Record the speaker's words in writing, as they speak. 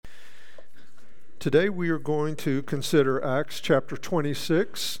Today we are going to consider Acts chapter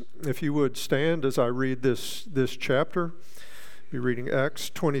 26. If you would stand as I read this chapter. Be reading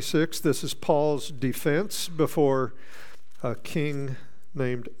Acts 26. This is Paul's defense before a king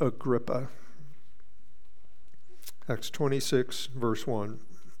named Agrippa. Acts 26, verse 1.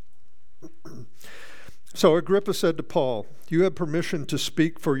 So Agrippa said to Paul, "You have permission to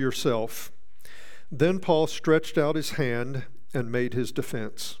speak for yourself." Then Paul stretched out his hand and made his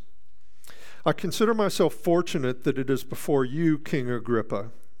defense. "I consider myself fortunate that it is before you, King Agrippa.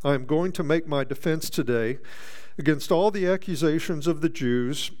 I am going to make my defense today against all the accusations of the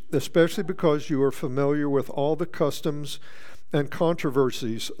Jews, especially because you are familiar with all the customs and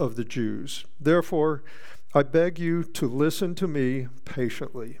controversies of the Jews. Therefore, I beg you to listen to me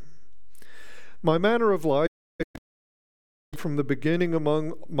patiently. My manner of life from the beginning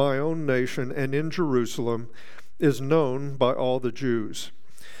among my own nation and in Jerusalem is known by all the Jews.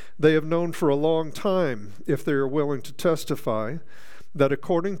 They have known for a long time, if they are willing to testify, that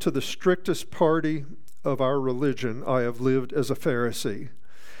according to the strictest party of our religion, I have lived as a Pharisee.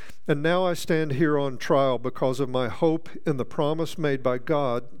 And now I stand here on trial because of my hope in the promise made by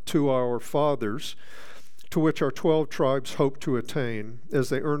God to our fathers, to which our 12 tribes hope to attain, as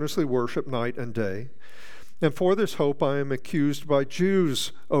they earnestly worship night and day. And for this hope I am accused by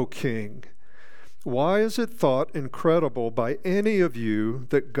Jews, O King. Why is it thought incredible by any of you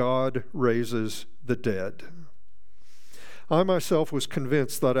that God raises the dead? I myself was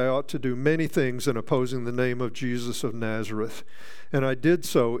convinced that I ought to do many things in opposing the name of Jesus of Nazareth, and I did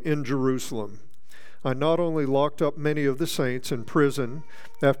so in Jerusalem. I not only locked up many of the saints in prison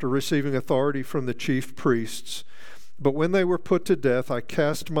after receiving authority from the chief priests, but when they were put to death, I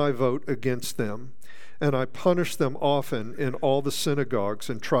cast my vote against them, and I punished them often in all the synagogues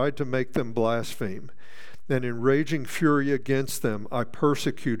and tried to make them blaspheme. And in raging fury against them, I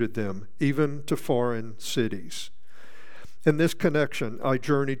persecuted them, even to foreign cities. In this connection, I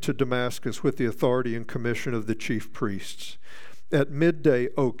journeyed to Damascus with the authority and commission of the chief priests. At midday,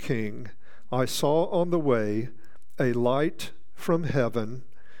 O King, I saw on the way a light from heaven,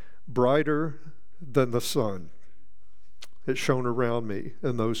 brighter than the sun. It shone around me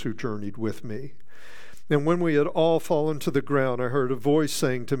and those who journeyed with me. And when we had all fallen to the ground, I heard a voice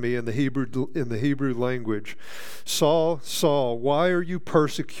saying to me in the Hebrew language, 'Saul, Saul, why are you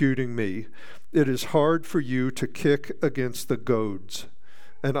persecuting me? It is hard for you to kick against the goads.'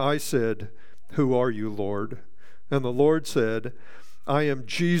 And I said, 'Who are you, Lord?' And the Lord said, 'I am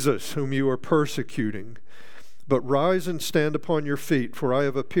Jesus whom you are persecuting. But rise and stand upon your feet, for I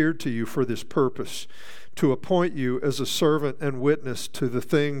have appeared to you for this purpose, to appoint you as a servant and witness to the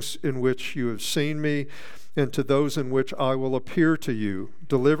things in which you have seen me, and to those in which I will appear to you,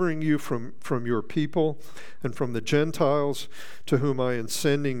 delivering you from your people and from the Gentiles to whom I am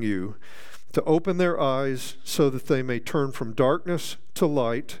sending you, to open their eyes so that they may turn from darkness to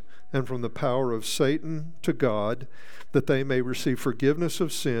light and from the power of Satan to God, that they may receive forgiveness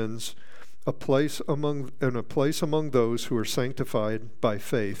of sins, a place among those who are sanctified by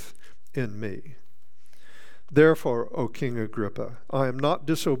faith in me. Therefore, O King Agrippa, I was not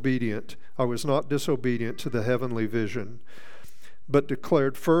disobedient to the heavenly vision, but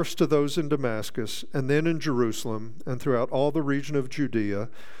declared first to those in Damascus, and then in Jerusalem, and throughout all the region of Judea,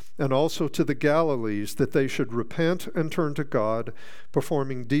 and also to the Galilees, that they should repent and turn to God,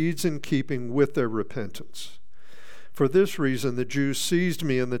 performing deeds in keeping with their repentance. For this reason the Jews seized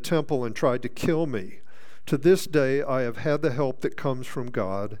me in the temple and tried to kill me. To this day I have had the help that comes from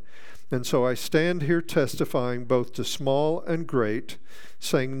God, and so I stand here testifying both to small and great,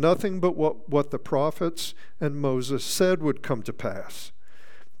 saying nothing but what the prophets and Moses said would come to pass,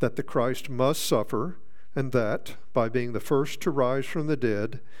 that the Christ must suffer, and that, by being the first to rise from the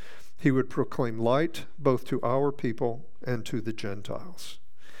dead, he would proclaim light both to our people and to the Gentiles."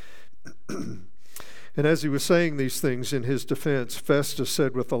 And as he was saying these things in his defense, Festus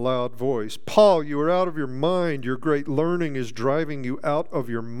said with a loud voice, "Paul, you are out of your mind. Your great learning is driving you out of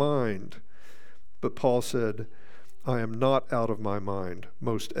your mind." But Paul said, "I am not out of my mind,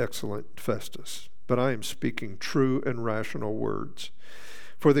 most excellent Festus, but I am speaking true and rational words.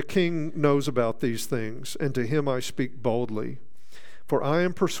 For the king knows about these things, and to him I speak boldly. For I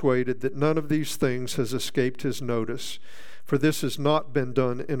am persuaded that none of these things has escaped his notice, for this has not been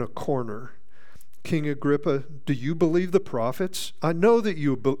done in a corner. King Agrippa, do you believe the prophets? I know that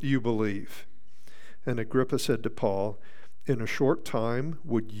you believe." And Agrippa said to Paul, "In a short time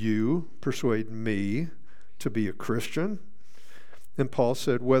would you persuade me to be a Christian?" And Paul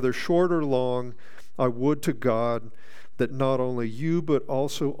said, "Whether short or long, I would to God that not only you but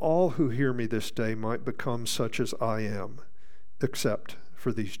also all who hear me this day might become such as I am, except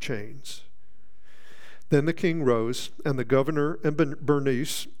for these chains." Then the king rose, and the governor and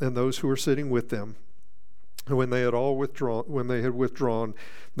Bernice and those who were sitting with them. And when they had withdrawn,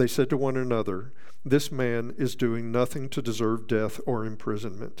 they said to one another, "This man is doing nothing to deserve death or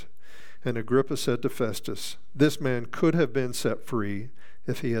imprisonment." And Agrippa said to Festus, "This man could have been set free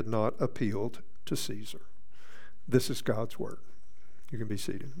if he had not appealed to Caesar." This is God's word. You can be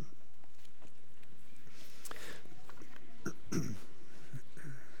seated.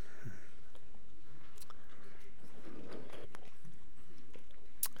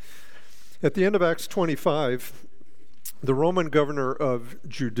 At the end of Acts 25, the Roman governor of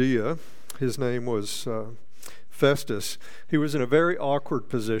Judea, his name was Festus, he was in a very awkward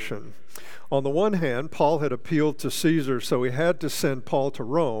position. On the one hand, Paul had appealed to Caesar, so he had to send Paul to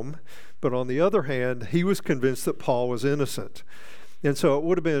Rome. But on the other hand, he was convinced that Paul was innocent. And so it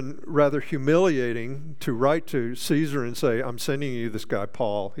would have been rather humiliating to write to Caesar and say, "I'm sending you this guy,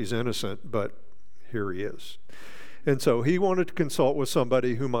 Paul. He's innocent, but here he is." And so he wanted to consult with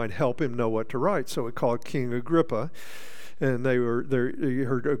somebody who might help him know what to write. So he called King Agrippa, and he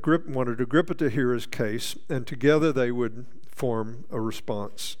wanted Agrippa to hear his case, and together they would form a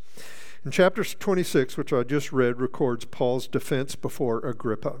response. In chapter 26, which I just read, records Paul's defense before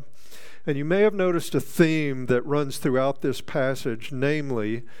Agrippa. And you may have noticed a theme that runs throughout this passage,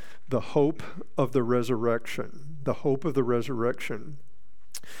 namely the hope of the resurrection. The hope of the resurrection.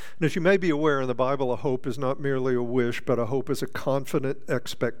 And as you may be aware, in the Bible, a hope is not merely a wish, but a hope is a confident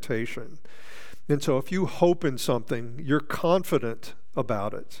expectation. And so if you hope in something, you're confident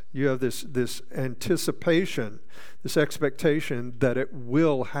about it. You have this anticipation, this expectation that it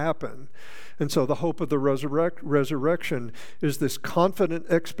will happen. And so the hope of the resurrection is this confident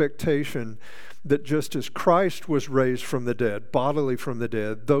expectation that just as Christ was raised from the dead, bodily from the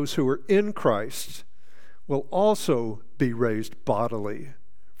dead, those who are in Christ will also be raised bodily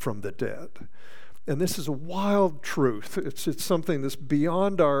from the dead. And this is a wild truth. It's something that's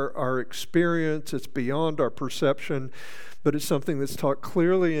beyond our experience. It's beyond our perception, but it's something that's taught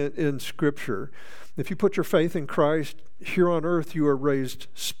clearly in Scripture. If you put your faith in Christ, here on earth you are raised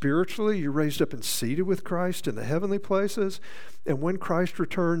spiritually. You're raised up and seated with Christ in the heavenly places. And when Christ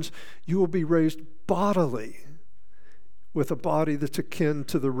returns, you will be raised bodily with a body that's akin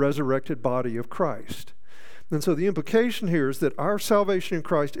to the resurrected body of Christ. And so the implication here is that our salvation in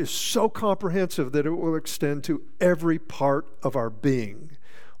Christ is so comprehensive that it will extend to every part of our being.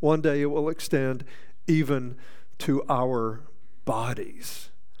 One day it will extend even to our bodies.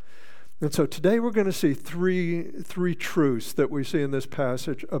 And so today we're going to see three truths that we see in this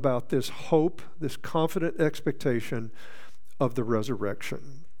passage about this hope, this confident expectation of the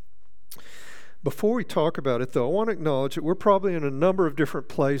resurrection. Before we talk about it, though, I want to acknowledge that we're probably in a number of different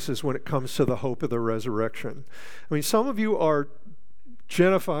places when it comes to the hope of the resurrection. I mean, some of you are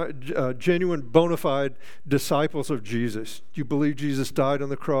genuine, bona fide disciples of Jesus. You believe Jesus died on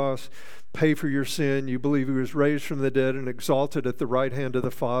the cross, paid for your sin. You believe he was raised from the dead and exalted at the right hand of the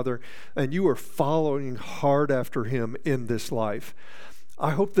Father. And you are following hard after him in this life.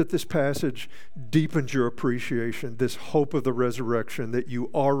 I hope that this passage deepens your appreciation, this hope of the resurrection that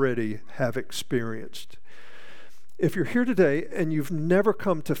you already have experienced. If you're here today and you've never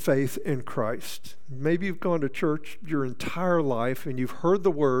come to faith in Christ, maybe you've gone to church your entire life and you've heard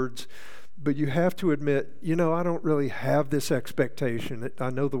the words, but you have to admit, I don't really have this expectation. I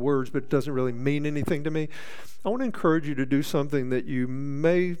know the words, but it doesn't really mean anything to me. I want to encourage you to do something that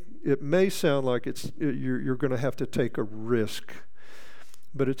it may sound like you're going to have to take a risk.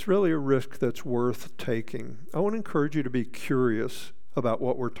 But it's really a risk that's worth taking. I want to encourage you to be curious about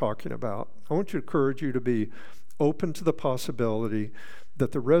what we're talking about. I want to encourage you to be open to the possibility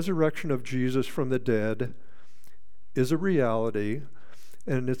that the resurrection of Jesus from the dead is a reality,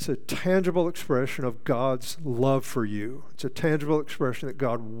 and it's a tangible expression of God's love for you. It's a tangible expression that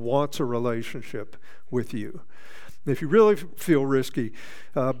God wants a relationship with you. And if you really feel risky,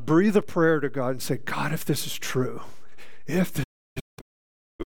 breathe a prayer to God and say, "God, if this is true,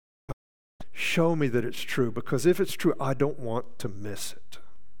 show me that it's true, because if it's true, I don't want to miss it."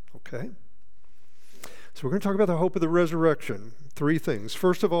 Okay? So we're going to talk about the hope of the resurrection. Three things.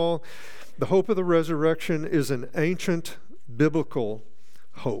 First of all, the hope of the resurrection is an ancient biblical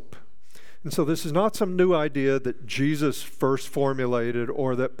hope. And so this is not some new idea that Jesus first formulated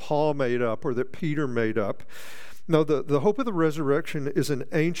or that Paul made up or that Peter made up. No, the hope of the resurrection is an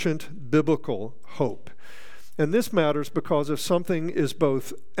ancient biblical hope. And this matters because if something is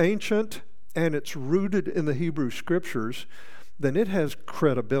both ancient and it's rooted in the Hebrew Scriptures, then it has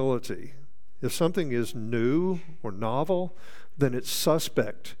credibility. If something is new or novel, then it's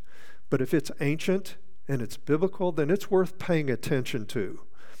suspect. But if it's ancient and it's biblical, then it's worth paying attention to.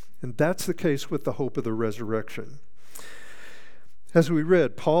 And that's the case with the hope of the resurrection. As we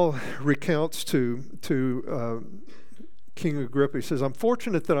read, Paul recounts to King Agrippa, he says, I'm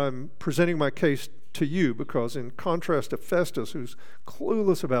fortunate that I'm presenting my case to you because in contrast to Festus, who's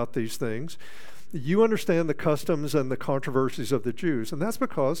clueless about these things, you understand the customs and the controversies of the Jews. And that's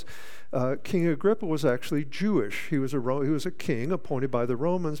because King Agrippa was actually Jewish. He was a king appointed by the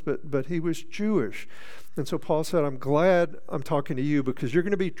Romans, but he was Jewish. And so Paul said, I'm glad I'm talking to you because you're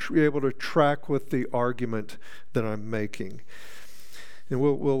going to be able to track with the argument that I'm making. And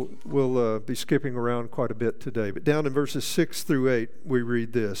we'll be skipping around quite a bit today. But down in verses 6 through 8, we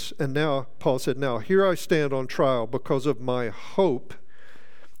read this. And now, Paul said, now here I stand on trial because of my hope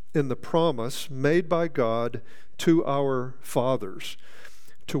in the promise made by God to our fathers,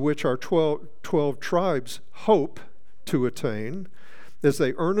 to which our 12 tribes hope to attain as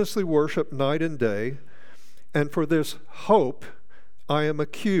they earnestly worship night and day. And for this hope I am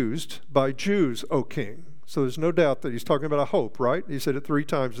accused by Jews, O king. So there's no doubt that he's talking about a hope, right? He said it 3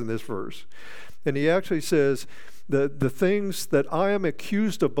 times in this verse. And he actually says, the things that I am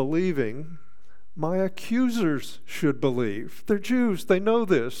accused of believing, my accusers should believe. They're Jews. They know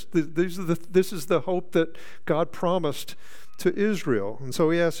this. This is the hope that God promised to Israel. And so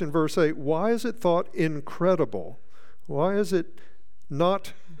he asks in verse 8, why is it thought incredible? Why is it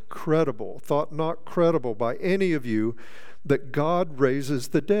not credible, thought not credible by any of you that God raises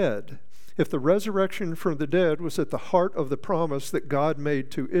the dead? If the resurrection from the dead was at the heart of the promise that God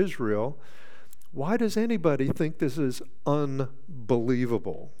made to Israel, why does anybody think this is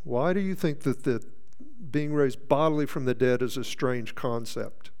unbelievable? Why do you think that the being raised bodily from the dead is a strange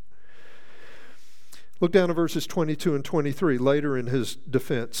concept? Look down at verses 22 and 23. Later in his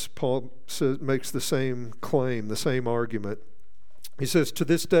defense, Paul makes the same claim, the same argument. He says, to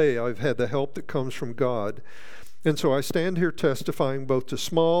this day I've had the help that comes from God. And so I stand here testifying both to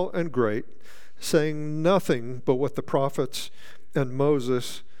small and great, saying nothing but what the prophets and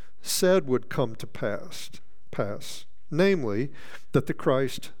Moses said would come to pass, namely, that the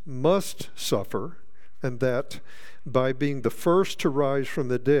Christ must suffer, and that by being the first to rise from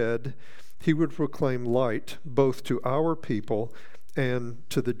the dead, he would proclaim light both to our people and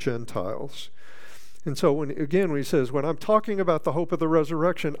to the Gentiles. And so when he says, when I'm talking about the hope of the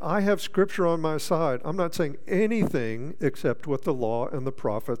resurrection, I have Scripture on my side. I'm not saying anything except what the law and the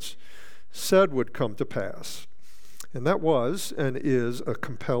prophets said would come to pass. And that was and is a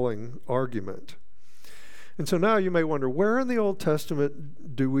compelling argument. And so now you may wonder, where in the Old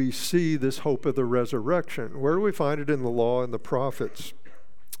Testament do we see this hope of the resurrection? Where do we find it in the law and the prophets?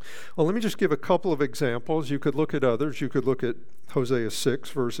 Well, let me just give a couple of examples. You could look at others. You could look at Hosea 6,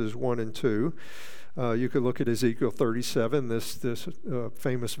 verses 1 and 2. You could look at Ezekiel 37, this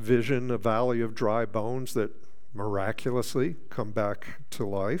famous vision, a valley of dry bones that miraculously come back to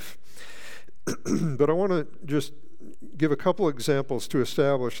life. But I want to just give a couple examples to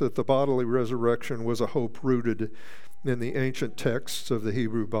establish that the bodily resurrection was a hope rooted in the ancient texts of the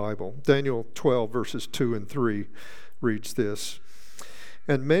Hebrew Bible. Daniel 12, verses 2 and 3 reads this,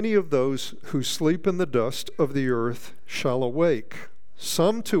 and many of those who sleep in the dust of the earth shall awake,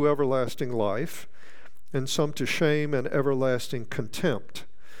 some to everlasting life, and some to shame and everlasting contempt.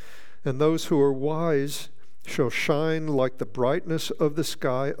 And those who are wise shall shine like the brightness of the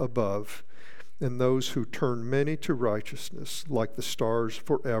sky above, and those who turn many to righteousness like the stars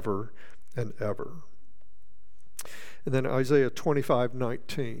forever and ever. And then Isaiah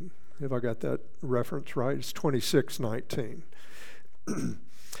 25:19. Have I got that reference right? It's 26:19.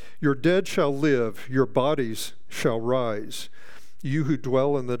 Your dead shall live, your bodies shall rise. You who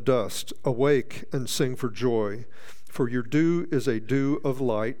dwell in the dust, awake and sing for joy. For your dew is a dew of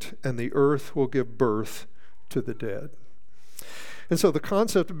light, and the earth will give birth to the dead. And so the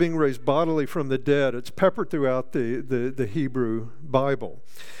concept of being raised bodily from the dead, it's peppered throughout the Hebrew Bible.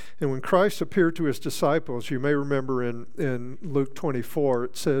 And when Christ appeared to his disciples, you may remember in Luke 24,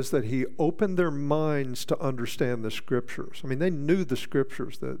 it says that he opened their minds to understand the Scriptures. I mean, they knew the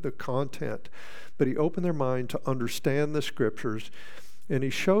Scriptures, the content, but he opened their mind to understand the Scriptures, and he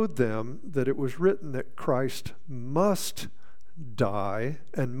showed them that it was written that Christ must die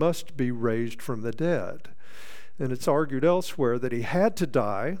and must be raised from the dead. And it's argued elsewhere that he had to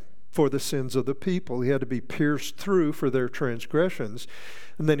die for the sins of the people. He had to be pierced through for their transgressions.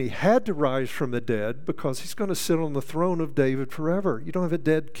 And then he had to rise from the dead because he's going to sit on the throne of David forever. You don't have a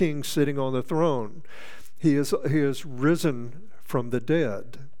dead king sitting on the throne. He is risen from the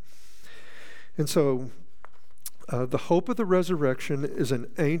dead. And so the hope of the resurrection is an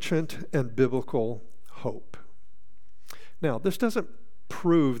ancient and biblical hope. Now, this doesn't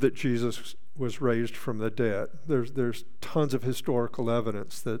prove that Jesus was raised from the dead. There's tons of historical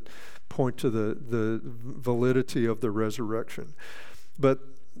evidence that point to the validity of the resurrection. But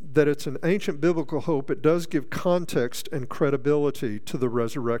that it's an ancient biblical hope, it does give context and credibility to the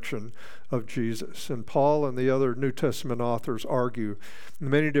resurrection of Jesus. And Paul and the other New Testament authors argue in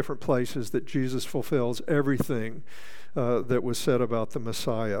many different places that Jesus fulfills everything that was said about the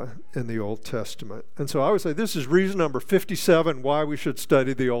Messiah in the Old Testament. And so I would say this is reason number 57 why we should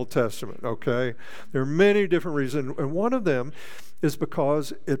study the Old Testament, okay? There are many different reasons, and one of them is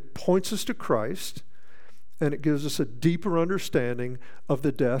because it points us to Christ, and it gives us a deeper understanding of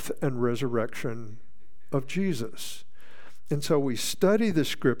the death and resurrection of Jesus. And so we study the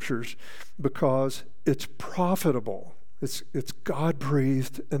Scriptures because it's profitable. It's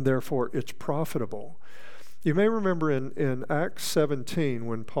God-breathed, and therefore it's profitable. You may remember in Acts 17,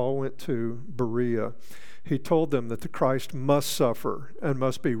 when Paul went to Berea, he told them that the Christ must suffer and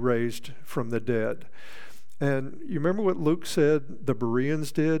must be raised from the dead. And you remember what Luke said the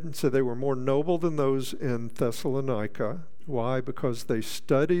Bereans did? So they were more noble than those in Thessalonica. Why? Because they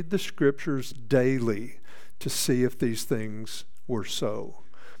studied the Scriptures daily to see if these things were so.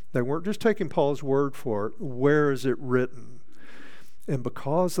 They weren't just taking Paul's word for it. Where is it written? And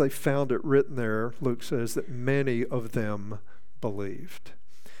because they found it written there, Luke says that many of them believed.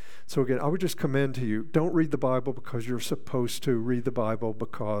 So again, I would just commend to you, don't read the Bible because you're supposed to. Read the Bible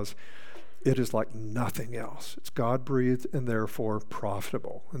because it is like nothing else. It's God-breathed and therefore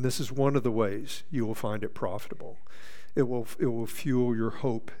profitable. And this is one of the ways you will find it profitable. It will fuel your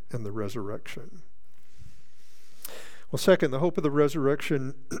hope in the resurrection. Well, second, the hope of the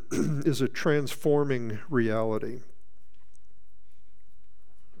resurrection is a transforming reality.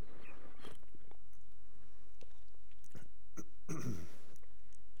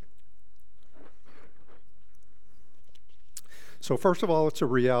 So first of all, it's a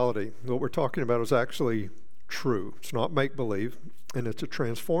reality. What we're talking about is actually true. It's not make-believe, and it's a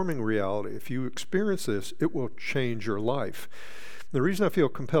transforming reality. If you experience this, it will change your life. The reason I feel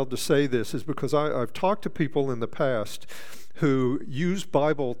compelled to say this is because I've talked to people in the past who use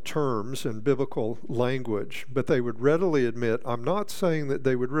Bible terms and biblical language, but they would readily admit, I'm not saying that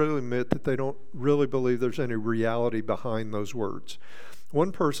they would readily admit that they don't really believe there's any reality behind those words.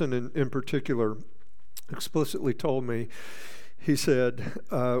 One person in particular explicitly told me, he said,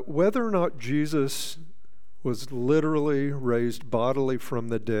 whether or not Jesus was literally raised bodily from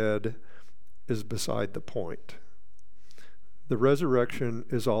the dead is beside the point. The resurrection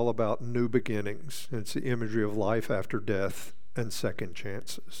is all about new beginnings. It's the imagery of life after death and second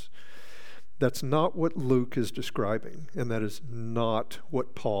chances. That's not what Luke is describing, and that is not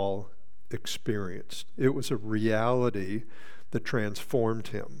what Paul experienced. It was a reality that transformed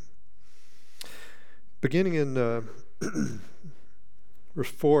him. Beginning in verse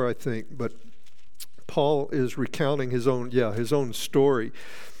 4, I think, but Paul is recounting his own story.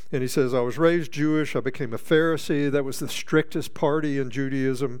 And he says, I was raised Jewish, I became a Pharisee. That was the strictest party in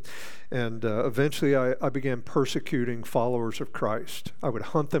Judaism. And eventually I began persecuting followers of Christ. I would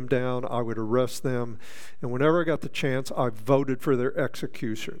hunt them down, I would arrest them. And whenever I got the chance, I voted for their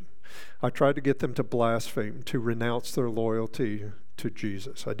execution. I tried to get them to blaspheme, to renounce their loyalty to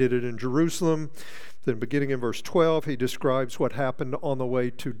Jesus. I did it in Jerusalem. Then beginning in verse 12, he describes what happened on the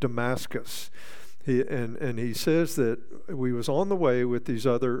way to Damascus. He says that we was on the way with these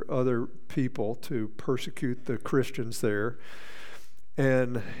other people to persecute the Christians there,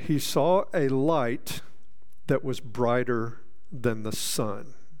 and he saw a light that was brighter than the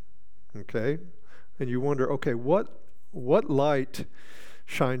sun. Okay? And you wonder, okay, what light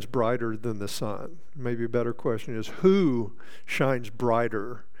shines brighter than the sun? Maybe a better question is, who shines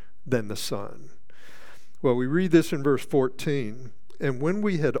brighter than the sun? Well, we read this in verse 14. And when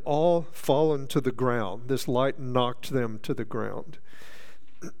we had all fallen to the ground, this light knocked them to the ground.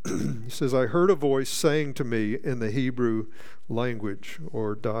 He says, I heard a voice saying to me in the Hebrew language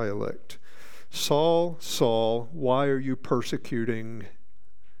or dialect, Saul, Saul, why are you persecuting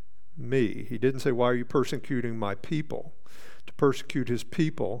me? He didn't say, why are you persecuting my people? To persecute his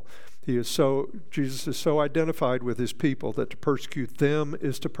people, Jesus is so identified with his people that to persecute them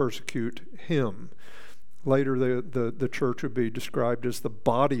is to persecute him. Later, the church would be described as the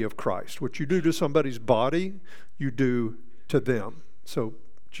body of Christ. What you do to somebody's body, you do to them. So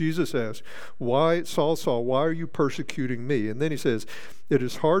Jesus asks, why, Saul, Saul, why are you persecuting me? And then he says, it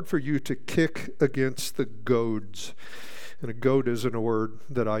is hard for you to kick against the goads. And a goad isn't a word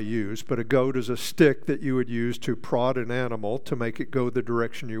that I use, but a goad is a stick that you would use to prod an animal to make it go the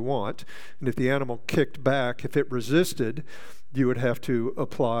direction you want. And if the animal kicked back, if it resisted, you would have to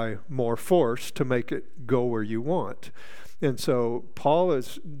apply more force to make it go where you want. And so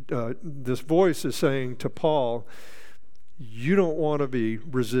this voice is saying to Paul, you don't want to be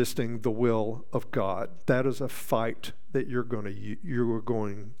resisting the will of God. That is a fight that you're going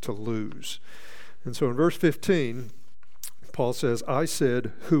to lose. And so in verse 15, Paul says, I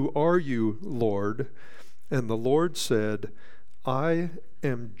said, who are you, Lord? And the Lord said, I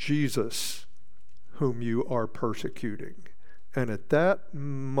am Jesus, whom you are persecuting. And at that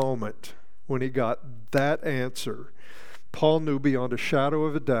moment, when he got that answer, Paul knew beyond a shadow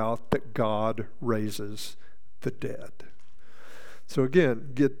of a doubt that God raises the dead. So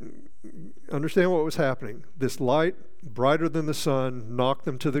again, understand what was happening. This light, brighter than the sun, knocked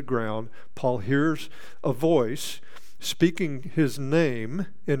them to the ground. Paul hears a voice speaking his name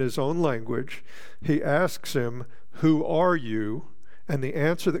in his own language. He asks him, who are you? And the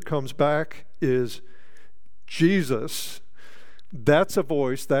answer that comes back is Jesus. That's a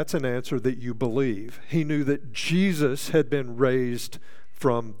voice, that's an answer that you believe. He knew that Jesus had been raised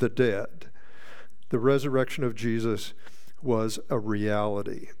from the dead. The resurrection of Jesus was a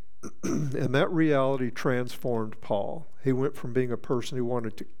reality. And that reality transformed Paul. He went from being a person who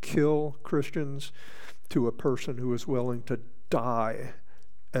wanted to kill Christians to a person who was willing to die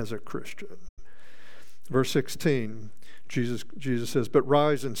as a Christian. Verse 16, Jesus says, but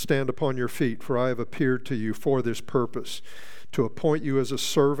rise and stand upon your feet, for I have appeared to you for this purpose, to appoint you as a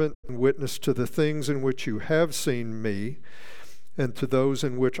servant and witness to the things in which you have seen me, and to those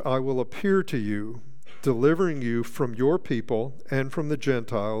in which I will appear to you, delivering you from your people and from the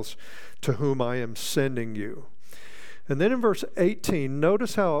Gentiles to whom I am sending you. And then in verse 18,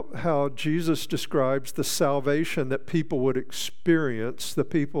 notice how Jesus describes the salvation that people would experience, the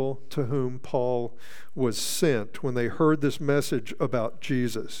people to whom Paul was sent when they heard this message about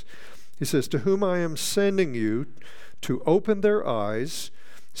Jesus. He says, to whom I am sending you to open their eyes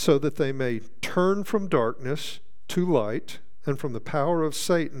so that they may turn from darkness to light and from the power of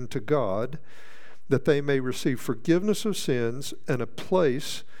Satan to God, that they may receive forgiveness of sins and a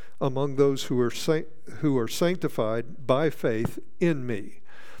place among those who are sanctified by faith in me.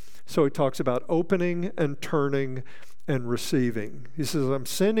 So he talks about opening and turning and receiving. He says, I'm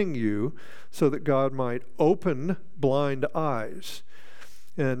sending you so that God might open blind eyes.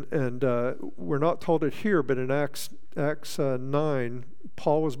 And we're not told it here, but in Acts 9,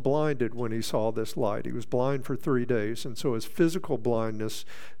 Paul was blinded when he saw this light. He was blind for 3 days, and so his physical blindness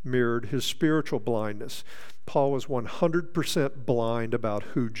mirrored his spiritual blindness. Paul was 100% blind about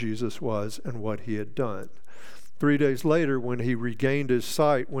who Jesus was and what he had done. 3 days later, when he regained his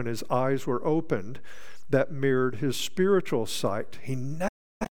sight, when his eyes were opened, that mirrored his spiritual sight. He never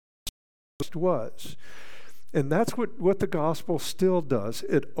was. And that's what the gospel still does.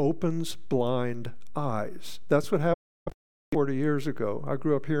 It opens blind eyes. That's what happened 40 years ago. I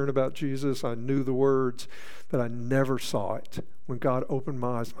grew up hearing about Jesus. I knew the words, but I never saw it. When God opened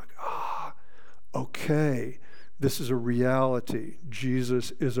my eyes, I'm like, okay, this is a reality.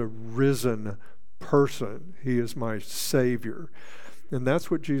 Jesus is a risen person. He is my Savior. And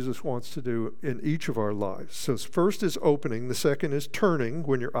that's what Jesus wants to do in each of our lives. So first is opening. The second is turning.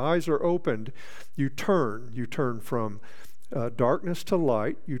 When your eyes are opened, you turn. You turn from darkness to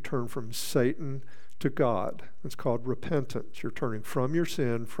light. You turn from Satan to God. It's called repentance. You're turning from your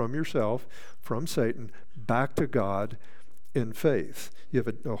sin, from yourself, from Satan, back to God in faith. You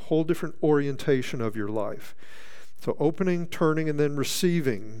have a whole different orientation of your life. So opening, turning, and then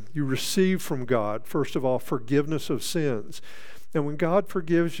receiving. You receive from God, first of all, forgiveness of sins. And when God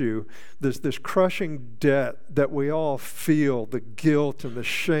forgives you, there's this crushing debt that we all feel, the guilt and the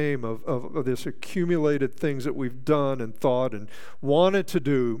shame of this accumulated things that we've done and thought and wanted to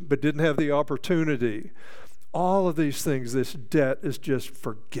do but didn't have the opportunity. All of these things, this debt is just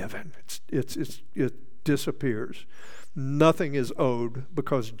forgiven. It disappears. Nothing is owed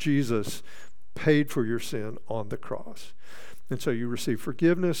because Jesus paid for your sin on the cross. And so you receive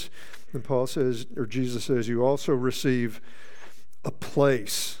forgiveness, and Paul says, or Jesus says, you also receive a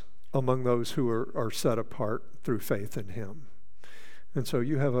place among those who are set apart through faith in him. And so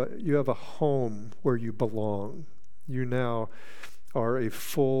you have a home where you belong. You now are a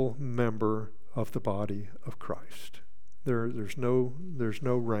full member of the body of Christ. There's no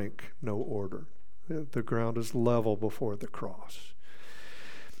rank, no order. The ground is level before the cross.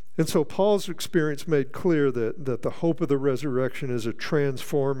 And so Paul's experience made clear that the hope of the resurrection is a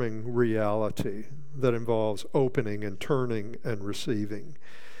transforming reality that involves opening and turning and receiving.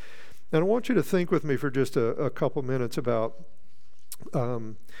 And I want you to think with me for just a couple minutes about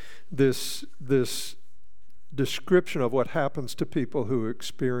this description of what happens to people who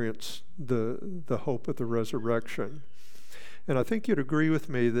experience the hope of the resurrection. And I think you'd agree with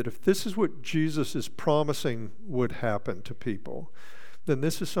me that if this is what Jesus is promising would happen to people, then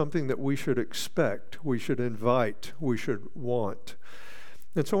this is something that we should expect, we should invite, we should want.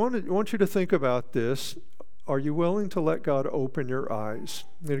 And so I want you to think about this. Are you willing to let God open your eyes?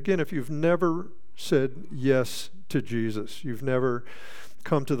 And again, if you've never said yes to Jesus, you've never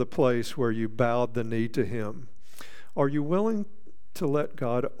come to the place where you bowed the knee to him, are you willing to let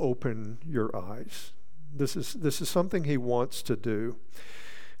God open your eyes? This is something he wants to do.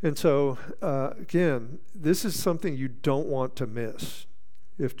 And so, again, this is something you don't want to miss.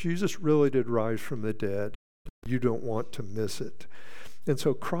 If Jesus really did rise from the dead, you don't want to miss it. And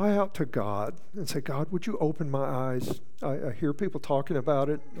so cry out to God and say, God, would you open my eyes? I hear people talking about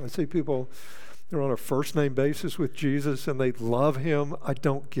it. I see people, they're on a first name basis with Jesus and they love him. I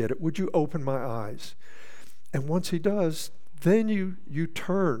don't get it. Would you open my eyes? And once he does, then you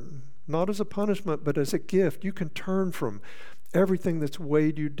turn, not as a punishment, but as a gift. You can turn from everything that's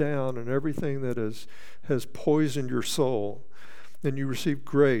weighed you down and everything that has poisoned your soul. And you receive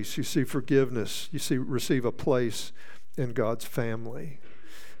grace, you see forgiveness, receive a place in God's family.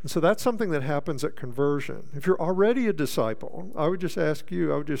 And so that's something that happens at conversion. If you're already a disciple, I would just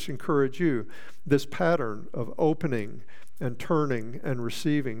encourage you, this pattern of opening and turning and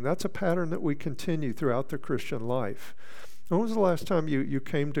receiving, that's a pattern that we continue throughout the Christian life. When was the last time you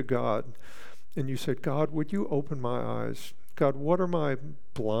came to God and you said, God, would you open my eyes? God, what are my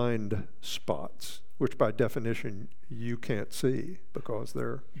blind spots? Which by definition you can't see because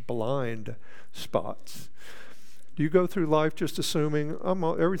they're blind spots. Do you go through life just assuming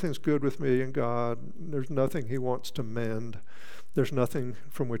everything's good with me and God? There's nothing he wants to mend. There's nothing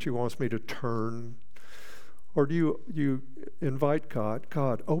from which he wants me to turn. Or do you invite God,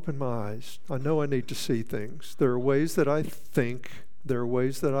 God, open my eyes. I know I need to see things. There are ways that I think. There are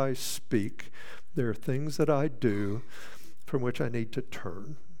ways that I speak. There are things that I do from which I need to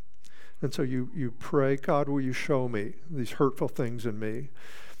turn. And so you pray, God, will you show me these hurtful things in me?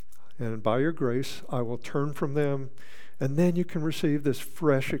 And by your grace, I will turn from them. And then you can receive this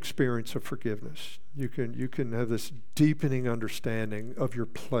fresh experience of forgiveness. You can have this deepening understanding of your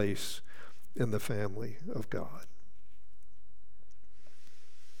place in the family of God.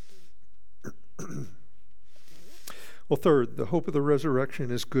 Well, third, the hope of the resurrection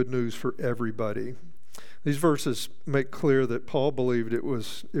is good news for everybody. These verses make clear that Paul believed it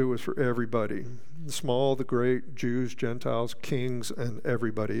was for everybody, the small, the great, Jews, Gentiles, kings, and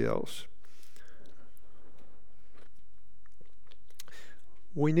everybody else.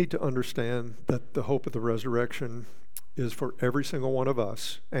 We need to understand that the hope of the resurrection is for every single one of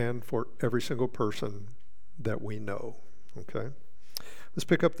us and for every single person that we know, okay? Let's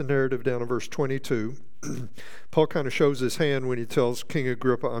pick up the narrative down in verse 22. Paul kind of shows his hand when he tells King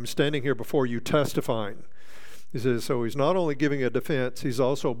Agrippa, I'm standing here before you testifying. He says, so he's not only giving a defense, he's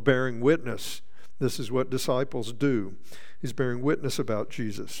also bearing witness. This is what disciples do. He's bearing witness about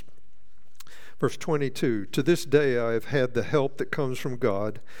Jesus. Verse 22, to this day I have had the help that comes from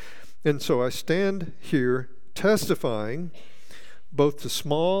God, and so I stand here testifying both to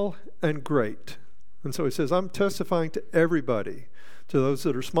small and great. And so he says, I'm testifying to everybody, to those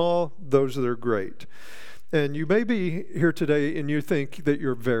that are small, those that are great. And you may be here today and you think that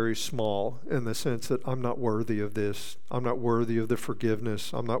you're very small in the sense that I'm not worthy of this. I'm not worthy of the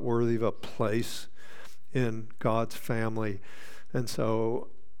forgiveness. I'm not worthy of a place in God's family. And so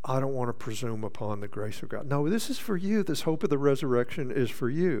I don't want to presume upon the grace of God. No, this is for you. This hope of the resurrection is for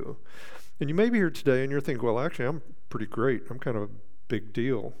you. And you may be here today and you're thinking, well, actually, I'm pretty great. I'm kind of a big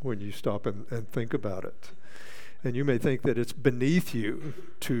deal when you stop and think about it. And you may think that it's beneath you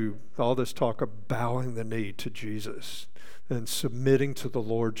to all this talk of bowing the knee to Jesus and submitting to the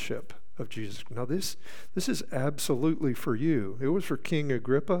lordship of Jesus. Now, this is absolutely for you. It was for King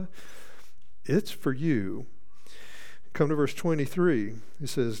Agrippa. It's for you. Come to verse 23. He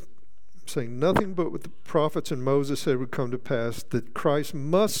says, saying, nothing but what the prophets and Moses said would come to pass, that Christ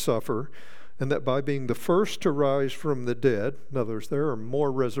must suffer, and that by being the first to rise from the dead, in other words, there are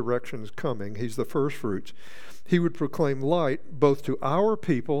more resurrections coming, he's the first fruits, he would proclaim light both to our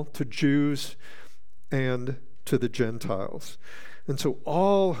people, to Jews, and to the Gentiles. And so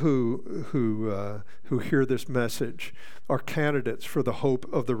all who hear this message are candidates for the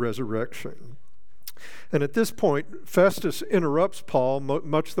hope of the resurrection. And at this point, Festus interrupts Paul,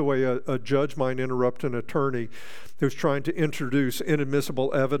 much the way a judge might interrupt an attorney who's trying to introduce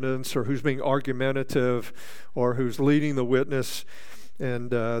inadmissible evidence or who's being argumentative or who's leading the witness.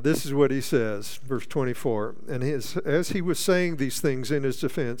 And this is what he says, verse 24. And as he was saying these things in his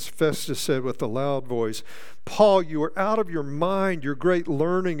defense, Festus said with a loud voice, Paul, you are out of your mind. Your great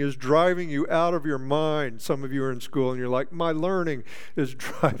learning is driving you out of your mind. Some of you are in school and you're like, my learning is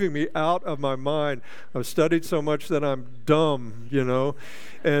driving me out of my mind. I've studied so much that I'm dumb, you know.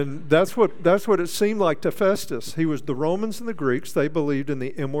 And that's what it seemed like to Festus. The Romans and the Greeks, they believed in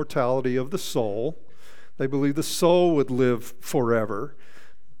the immortality of the soul. They believed the soul would live forever.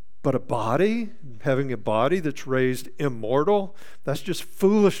 But having a body that's raised immortal, that's just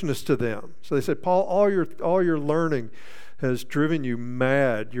foolishness to them. So they said, Paul, all your learning has driven you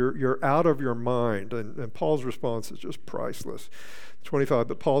mad. You're out of your mind. And Paul's response is just priceless. 25,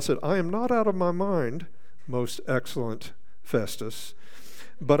 but Paul said, I am not out of my mind, most excellent Festus,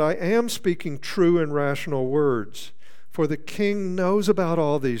 but I am speaking true and rational words. For the king knows about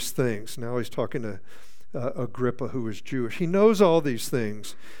all these things. Now he's talking to Agrippa, who is Jewish. He knows all these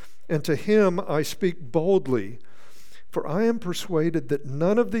things, and to him I speak boldly, for I am persuaded that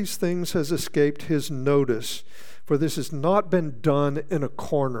none of these things has escaped his notice, for this has not been done in a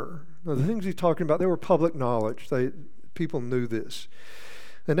corner. Now, the things he's talking about, they were public knowledge. People knew this.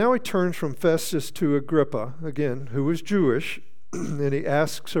 And now he turns from Festus to Agrippa, again, who is Jewish, and he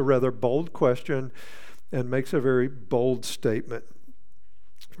asks a rather bold question and makes a very bold statement.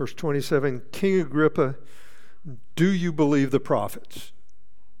 Verse 27, King Agrippa, do you believe the prophets?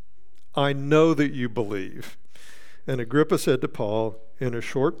 I know that you believe. And Agrippa said to Paul, in a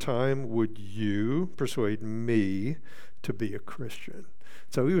short time would you persuade me to be a Christian?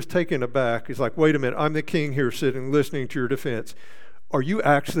 So he was taken aback. He's like, wait a minute, I'm the king here sitting listening to your defense. Are you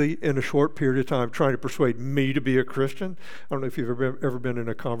actually, in a short period of time, trying to persuade me to be a Christian? I don't know if you've ever been in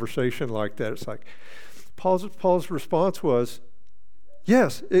a conversation like that. It's like, Paul's response was,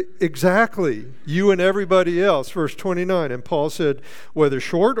 yes, exactly. You and everybody else. Verse 29. And Paul said, whether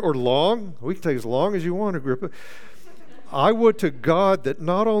short or long, we can take as long as you want, Agrippa. I would to God that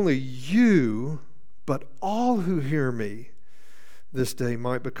not only you, but all who hear me this day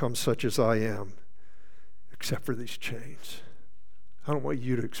might become such as I am, except for these chains. I don't want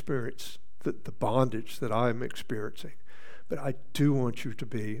you to experience the bondage that I'm experiencing, but I do want you to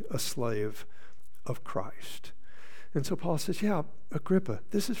be a slave of Christ. And so Paul says, yeah, Agrippa,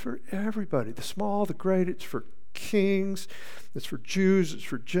 this is for everybody, the small, the great. It's for kings, it's for Jews, it's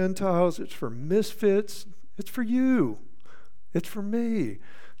for Gentiles, it's for misfits, it's for you, it's for me.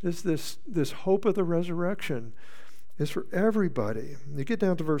 This hope of the resurrection is for everybody. You get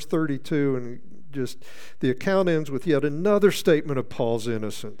down to verse 32 and just the account ends with yet another statement of Paul's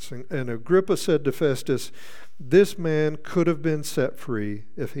innocence. And Agrippa said to Festus, this man could have been set free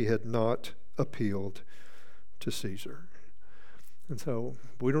if he had not appealed to Caesar. And so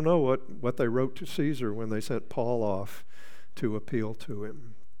we don't know what they wrote to Caesar when they sent Paul off to appeal to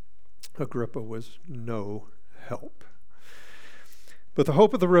him. Agrippa was no help. But the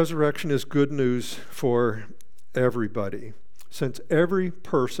hope of the resurrection is good news for everybody. Since every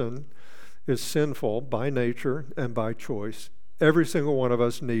person is sinful by nature and by choice, every single one of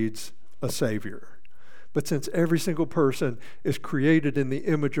us needs a Savior. But since every single person is created in the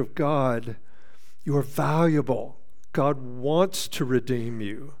image of God, you are valuable. God wants to redeem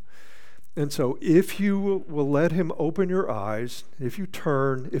you. And so if you will let him open your eyes, if you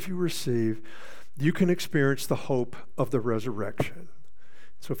turn, if you receive, you can experience the hope of the resurrection.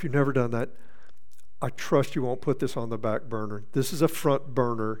 So if you've never done that, I trust you won't put this on the back burner. This is a front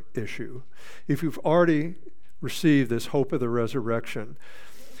burner issue. If you've already received this hope of the resurrection,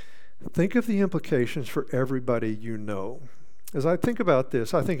 think of the implications for everybody you know. As I think about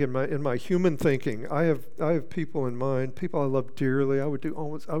this, I think in my human thinking, I have people in mind, people I love dearly. I would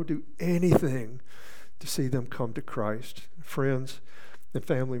do anything to see them come to Christ, friends and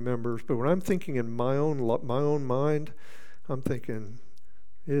family members. But when I'm thinking in my own mind, I'm thinking,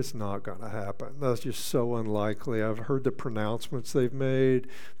 it's not going to happen. That's just so unlikely. I've heard the pronouncements they've made,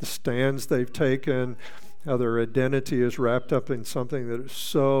 the stands they've taken, how their identity is wrapped up in something that is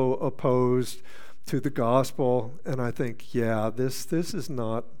so opposed to the gospel. And I think, yeah, this is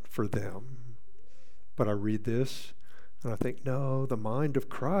not for them. But I read this and I think, no, the mind of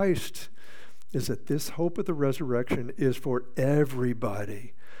Christ is that this hope of the resurrection is for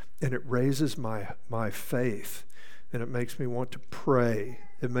everybody. And it raises my faith. And it makes me want to pray.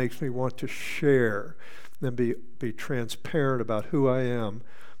 It makes me want to share and be transparent about who I am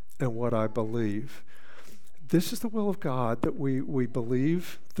and what I believe. This is the will of God, that we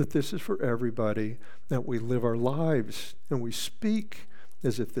believe that this is for everybody, that we live our lives and we speak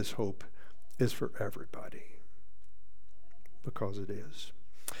as if this hope is for everybody, because it is.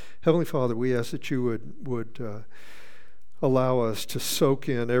 Heavenly Father, we ask that you would allow us to soak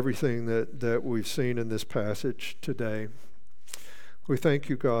in everything that we've seen in this passage today. We thank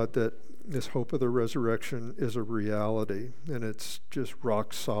you, God, that this hope of the resurrection is a reality, and it's just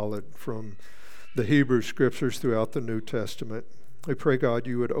rock solid from the Hebrew Scriptures throughout the New Testament. We pray, God,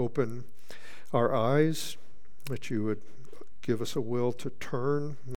 you would open our eyes, that you would give us a will to turn